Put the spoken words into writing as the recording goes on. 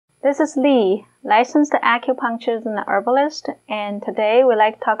This is Lee, licensed acupuncturist and herbalist, and today we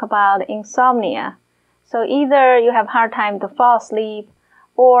like to talk about insomnia. So either you have hard time to fall asleep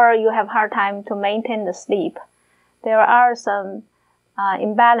or you have hard time to maintain the sleep. There are some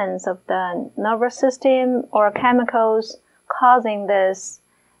imbalance of the nervous system or chemicals causing this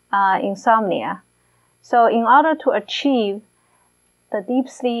insomnia. So in order to achieve the deep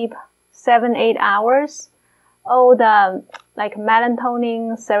sleep, 7-8 hours, all the like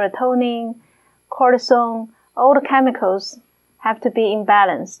melatonin, serotonin, cortisol, all the chemicals have to be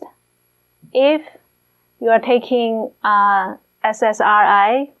imbalanced. If you are taking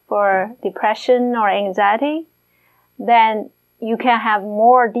SSRI for depression or anxiety, then you can have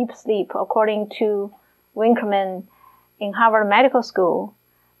more deep sleep according to Winkelman in Harvard Medical School,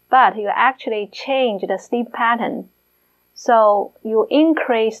 but you actually change the sleep pattern. So you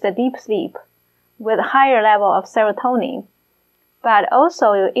increase the deep sleep with a higher level of serotonin, but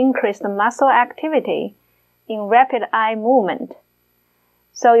also you increase the muscle activity in rapid eye movement.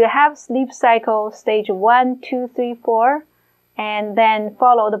 So you have sleep cycle stage 1, 2, 3, 4, and then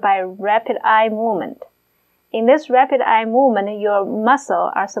followed by rapid eye movement. In this rapid eye movement, your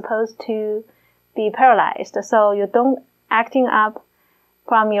muscles are supposed to be paralyzed, so you don't acting up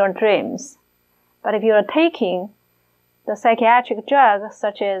from your dreams. But if you are taking the psychiatric drug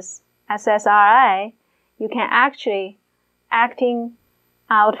such as SSRI, you can actually acting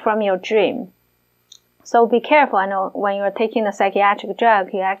out from your dream. So be careful. I know when you are taking the psychiatric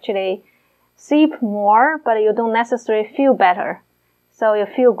drug, you actually sleep more, but you don't necessarily feel better. So you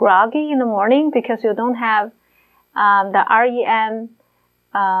feel groggy in the morning because you don't have the REM,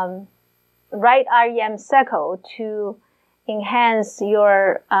 right REM cycle to enhance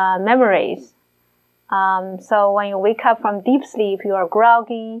your memories. So when you wake up from deep sleep, you are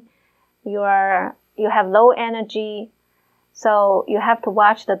groggy, you have low energy, so you have to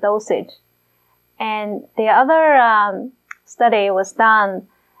watch the dosage. And the other study was done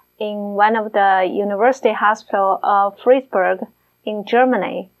in one of the university hospital of Freiburg in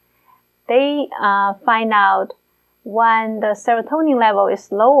Germany. They find out when the serotonin level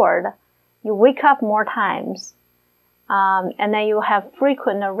is lowered, you wake up more times, and then you have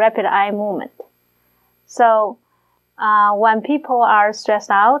frequent rapid eye movement. So when people are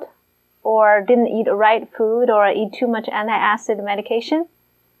stressed out or didn't eat the right food or eat too much anti-acid medication,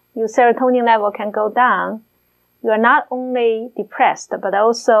 your serotonin level can go down. You are not only depressed, but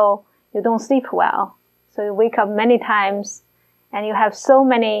also you don't sleep well. So you wake up many times and you have so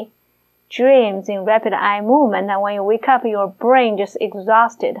many dreams in rapid eye movement, and when you wake up, your brain just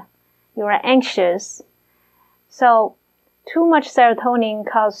exhausted. You are anxious. So too much serotonin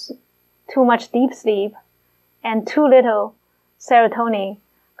causes too much deep sleep, and too little serotonin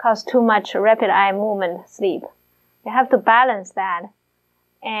causes too much rapid eye movement sleep. You have to balance that.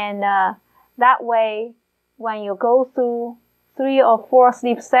 And that way, when you go through 3 or 4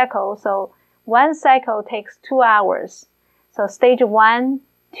 sleep cycles, so one cycle takes 2 hours. So stage 1,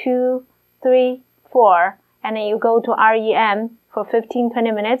 2, 3, 4, and then you go to REM for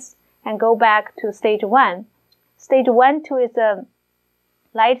 15-20 minutes and go back to stage 1. Stage 1, 2 is a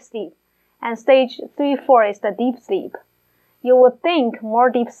light sleep, and stage 3, 4 is the deep sleep. You would think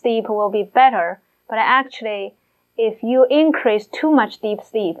more deep sleep will be better, but actually, if you increase too much deep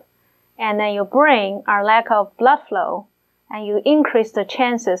sleep, and then your brain are lack of blood flow, and you increase the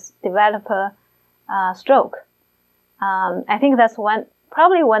chances develop a stroke. I think that's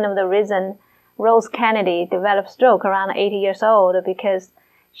probably one of the reasons Rose Kennedy developed stroke around 80 years old, because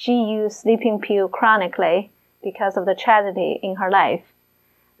she used sleeping pill chronically because of the tragedy in her life.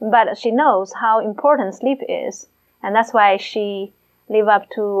 But she knows how important sleep is, and that's why she lived up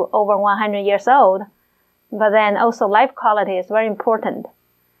to over 100 years old. But then also life quality is very important.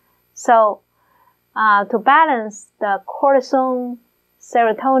 So to balance the cortisol,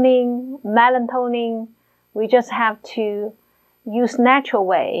 serotonin, melatonin, we just have to use natural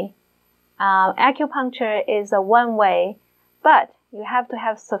way. Acupuncture is a one way, but you have to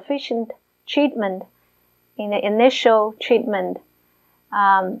have sufficient treatment in the initial treatment.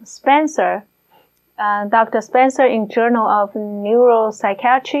 Dr. Spencer in Journal of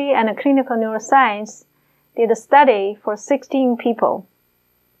Neuropsychiatry and Clinical Neuroscience did a study for 16 people.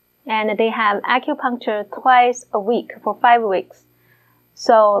 And they have acupuncture twice a week for 5 weeks.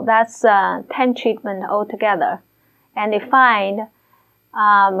 So that's 10 treatment altogether. And they find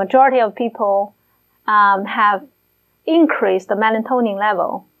majority of people have increased the melatonin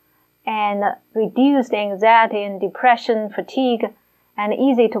level and reduced anxiety and depression, fatigue, and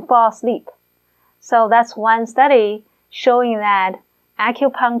easy to fall asleep. So that's one study showing that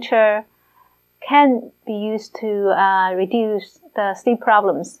acupuncture can be used to reduce the sleep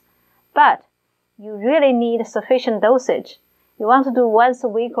problems. but you really need sufficient dosage. You want to do once a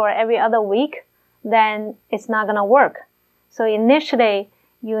week or every other week, then it's not going to work. So initially,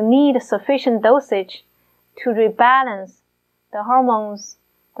 you need sufficient dosage to rebalance the hormones,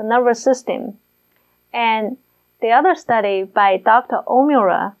 the nervous system. And the other study by Dr.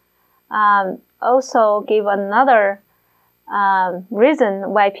 Omura also gave another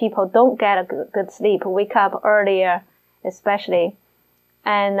reason why people don't get a good sleep, wake up earlier especially.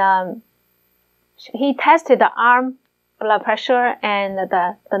 And he tested the arm blood pressure and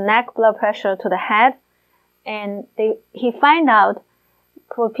the neck blood pressure to the head. And he found out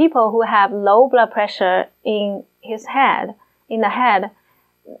for people who have low blood pressure in the head,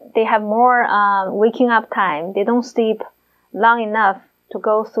 they have more waking up time. They don't sleep long enough to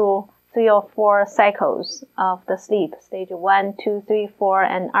go through 3 or 4 cycles of the sleep, stage 1, 2, 3, 4,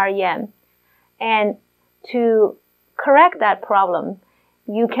 and REM. And to correct that problem,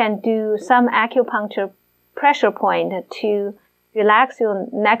 you can do some acupuncture pressure point to relax your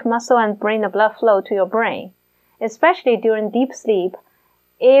neck muscle and bring the blood flow to your brain. Especially during deep sleep,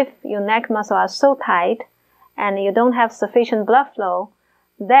 if your neck muscles are so tight and you don't have sufficient blood flow,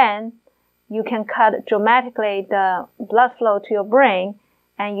 then you can cut dramatically the blood flow to your brain,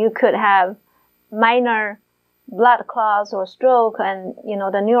 and you could have minor blood clots or stroke, and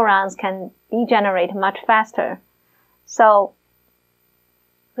the neurons can degenerate much faster. So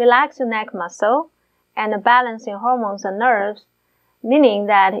relax your neck muscle and balance your hormones and nerves, meaning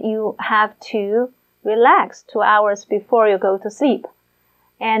that you have to relax 2 hours before you go to sleep.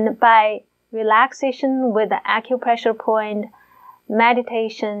 And by relaxation with the acupressure point,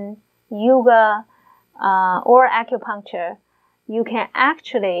 meditation, yoga, or acupuncture, you can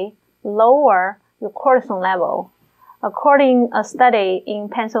actually lower your cortisol level. According to a study in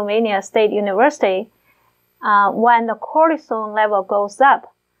Pennsylvania State University, when the cortisol level goes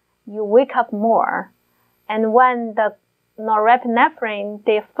up, you wake up more. And when the norepinephrine,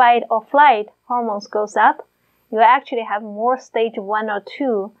 the fight or flight hormones goes up, you actually have more stage 1 or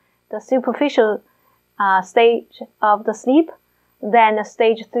 2, the superficial stage of the sleep, than the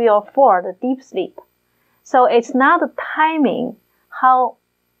stage 3 or 4, the deep sleep. So it's not the timing, how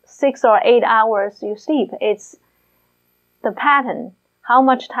 6 or 8 hours you sleep. It's the pattern, how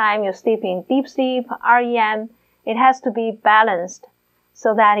much time you sleep in deep sleep, REM. It has to be balanced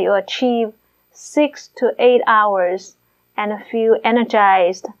so that you achieve 6 to 8 hours and feel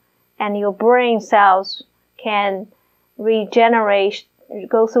energized, and your brain cells can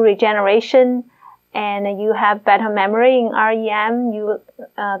go through regeneration, and you have better memory in REM. You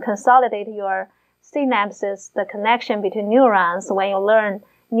consolidate your synapses, the connection between neurons, when you learn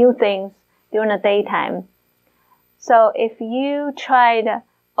new things during the daytime. So if you tried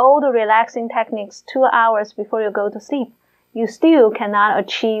all the relaxing techniques 2 hours before you go to sleep, you still cannot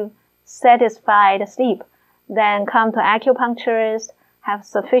achieve satisfied sleep, then come to acupuncturist, have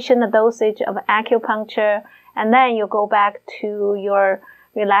sufficient dosage of acupuncture, and then you go back to your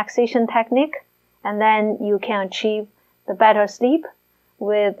relaxation technique, and then you can achieve the better sleep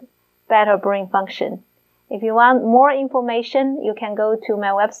with better brain function. If you want more information, you can go to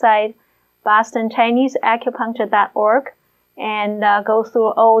my website, bostonchineseacupuncture.org, and go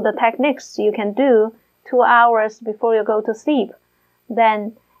through all the techniques you can do 2 hours before you go to sleep.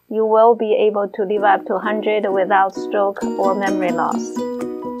 Then you will be able to live up to 100 without stroke or memory loss.